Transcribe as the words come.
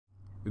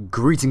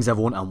Greetings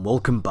everyone and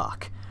welcome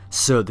back.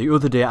 So the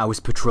other day I was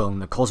patrolling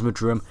the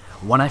Cosmodrome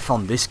when I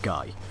found this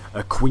guy,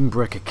 a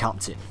Queenbreaker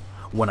Captain.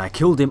 When I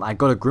killed him I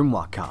got a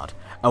Grimoire card,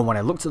 and when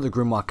I looked at the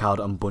Grimoire card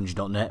on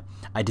Bungie.net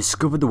I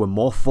discovered there were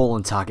more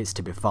fallen targets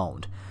to be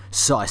found,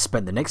 so I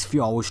spent the next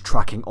few hours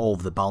tracking all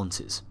of the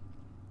bounties.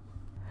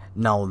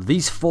 Now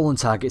these fallen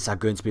targets are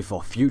going to be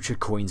for future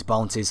Queen's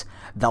bounties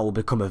that will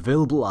become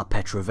available at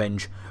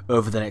Petrovenge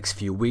over the next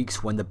few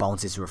weeks when the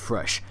bounties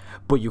refresh,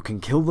 but you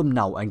can kill them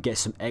now and get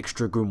some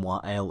extra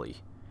Grimoire early.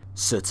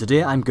 So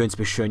today I'm going to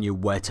be showing you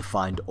where to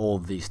find all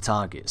of these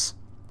targets.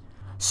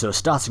 So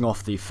starting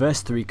off, the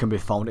first three can be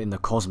found in the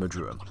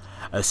Cosmodrome.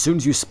 As soon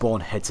as you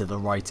spawn, head to the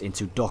right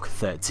into Dock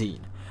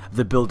 13,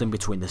 the building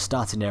between the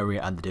starting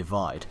area and the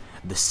divide,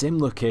 the same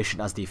location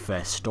as the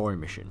first story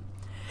mission.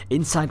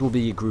 Inside will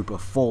be a group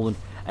of fallen,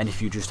 and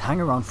if you just hang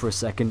around for a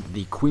second,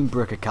 the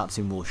Queenbreaker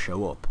Captain will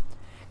show up.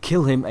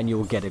 Kill him and you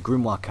will get a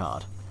Grimoire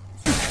card.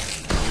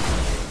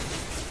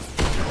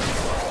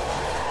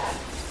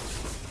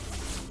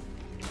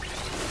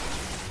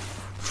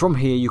 From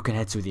here you can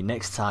head to the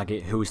next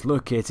target, who is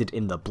located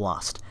in the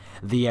Blast,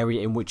 the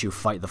area in which you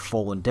fight the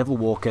fallen Devil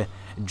Walker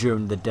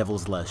during the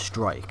Devil's Lair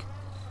strike.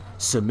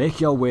 So make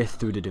your way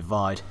through the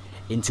divide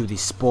into the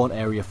spawn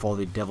area for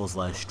the Devil's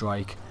Lair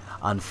strike,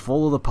 and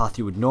follow the path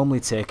you would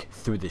normally take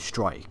through the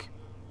strike.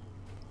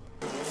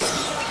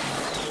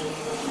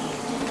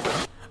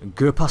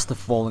 Go past the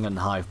Falling and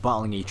Hive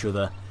battling each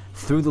other,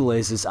 through the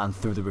lasers and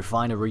through the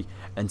refinery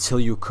until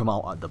you come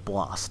out at the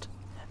Blast.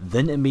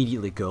 Then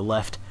immediately go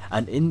left,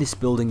 and in this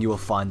building you will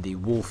find the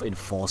Wolf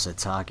Enforcer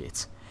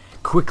target.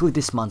 Quickly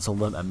dismantle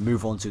them and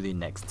move on to the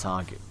next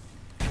target.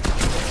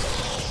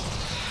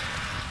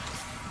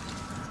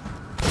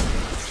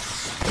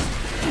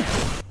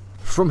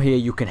 From here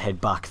you can head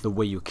back the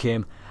way you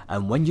came,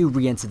 and when you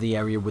re-enter the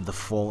area with the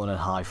Fallen and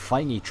Hive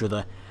fighting each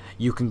other,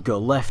 you can go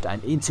left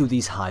and into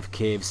these Hive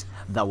caves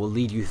that will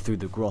lead you through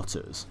the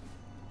grottos.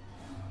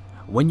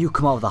 When you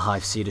come out of the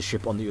Hive Cedar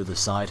ship on the other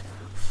side,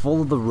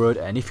 follow the road,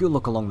 and if you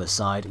look along the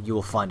side you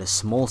will find a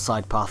small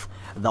side path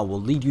that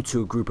will lead you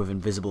to a group of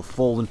invisible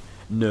Fallen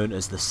known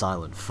as the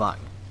Silent Fang.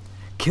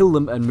 Kill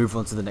them and move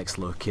on to the next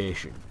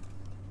location.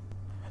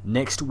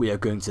 Next we are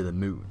going to the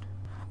moon.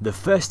 The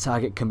first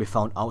target can be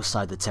found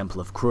outside the Temple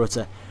of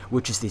Crota,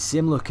 which is the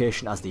same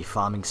location as the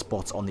farming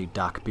spot on the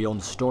Dark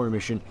Beyond story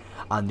mission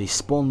and the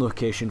spawn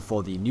location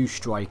for the new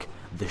strike,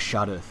 the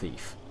Shadow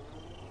Thief.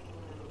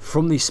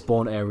 From the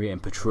spawn area in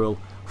patrol,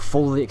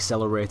 follow the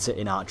accelerator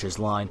in Archer's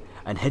line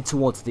and head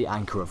towards the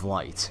Anchor of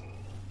Light.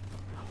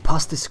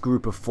 Past this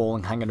group of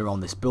fallen hanging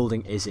around this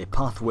building is a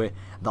pathway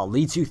that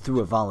leads you through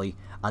a valley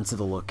and to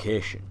the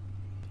location.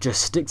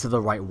 Just stick to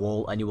the right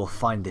wall and you will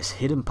find this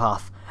hidden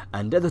path,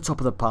 and at the top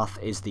of the path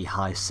is the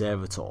High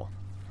Servitor.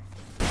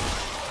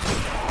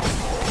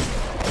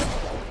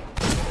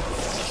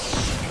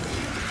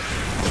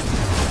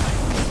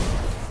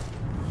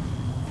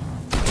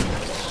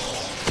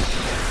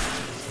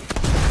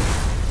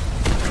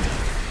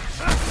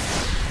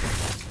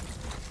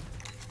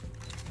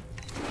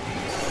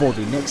 For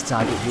the next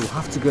target you will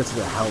have to go to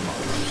the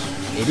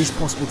Hellmouth. It is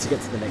possible to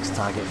get to the next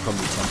target from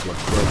the Temple of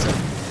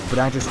Crota, but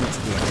I just went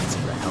to the entrance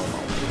of the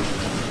Hellmouth.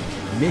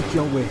 Make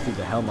your way through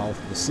the Hellmouth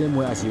the same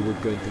way as you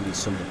would going through the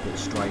Summoner Pit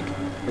strike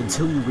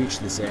until you reach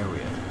this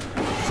area.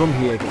 From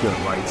here go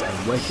right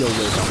and work your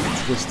way down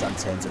the twists and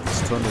turns of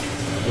this tunnel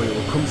where you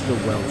will come to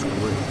the Well's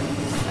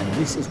Grave, and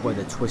this is where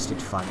the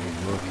Twisted Fang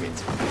is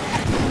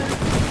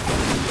located.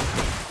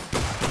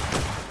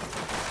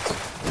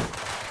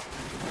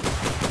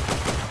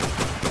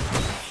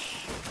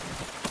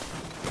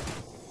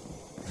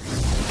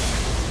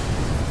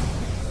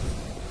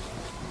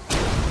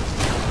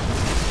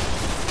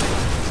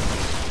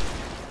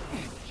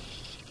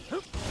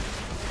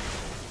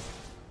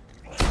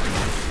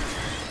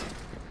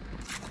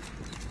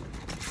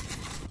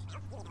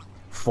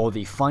 For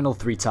the final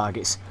three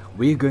targets,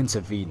 we are going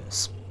to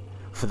Venus.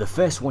 For the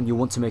first one you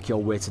want to make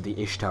your way to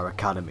the Ishtar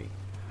Academy.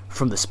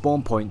 From the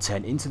spawn point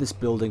turn into this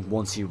building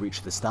once you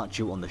reach the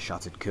statue on the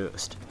Shattered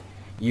Coast.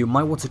 You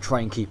might want to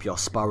try and keep your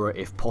Sparrow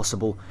if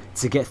possible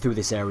to get through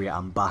this area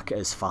and back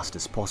as fast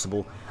as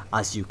possible,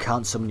 as you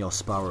can't summon your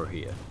Sparrow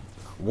here.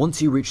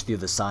 Once you reach the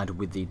other side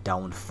with the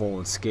downed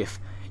fallen skiff,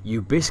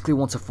 you basically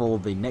want to follow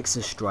the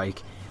Nexus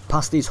strike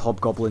past these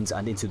hobgoblins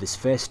and into this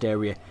first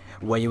area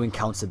where you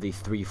encounter the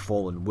three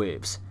fallen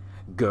waves.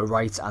 Go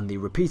right and the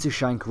repeater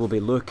Shank will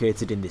be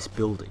located in this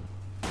building.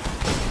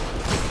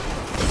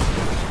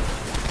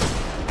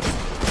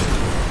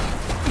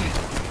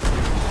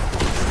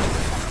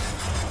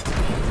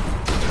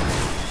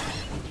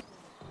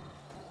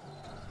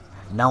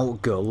 Now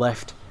go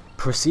left,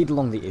 proceed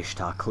along the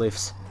Ishtar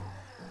cliffs,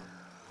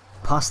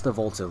 past the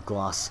Vault of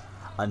Glass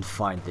and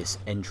find this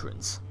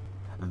entrance.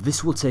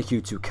 This will take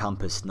you to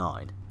Campus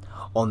 9.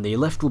 On the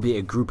left will be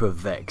a group of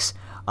Vex,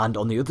 and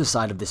on the other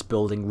side of this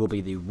building will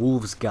be the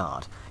Wolves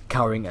Guard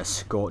carrying a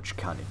Scorch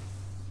Cannon.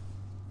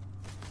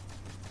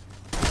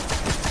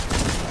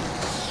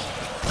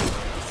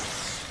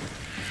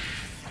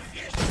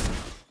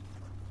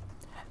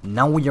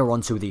 Now we are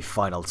on to the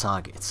final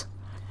target.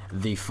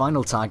 The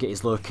final target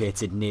is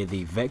located near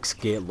the Vex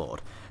Gate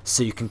Lord,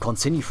 so you can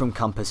continue from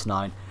Campus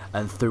 9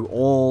 and through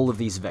all of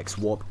these Vex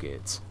warp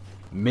gates.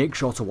 Make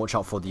sure to watch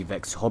out for the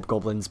Vex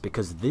Hobgoblins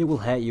because they will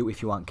hurt you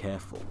if you aren't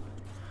careful.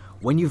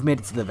 When you've made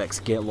it to the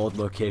Vex Gate Lord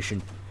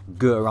location,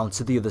 go around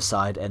to the other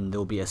side and there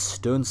will be a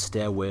stone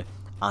stairway,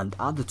 and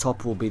at the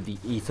top will be the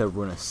Ether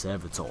Runner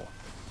Servitor.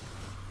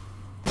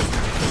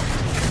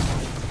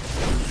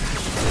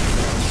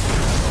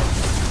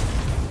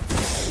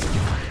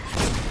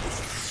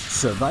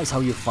 So that is how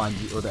you find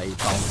the other 8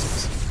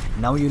 bounties.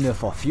 Now you know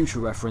for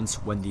future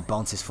reference when the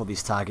bounties for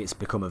these targets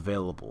become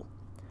available.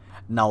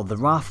 Now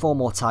there are 4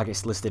 more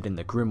targets listed in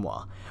the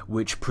Grimoire,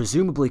 which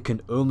presumably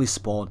can only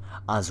spawn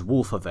as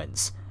wolf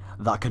events,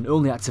 that can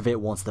only activate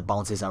once the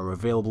bounties are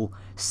available,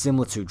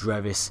 similar to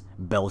Drevis,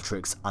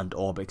 Bellatrix and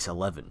Orbix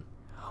 11.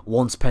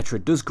 Once Petra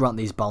does grant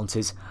these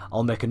bounties,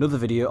 I'll make another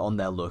video on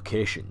their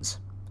locations.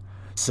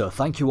 So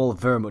thank you all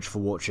very much for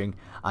watching,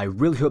 I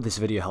really hope this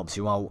video helps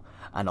you out,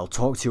 and I'll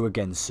talk to you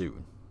again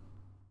soon.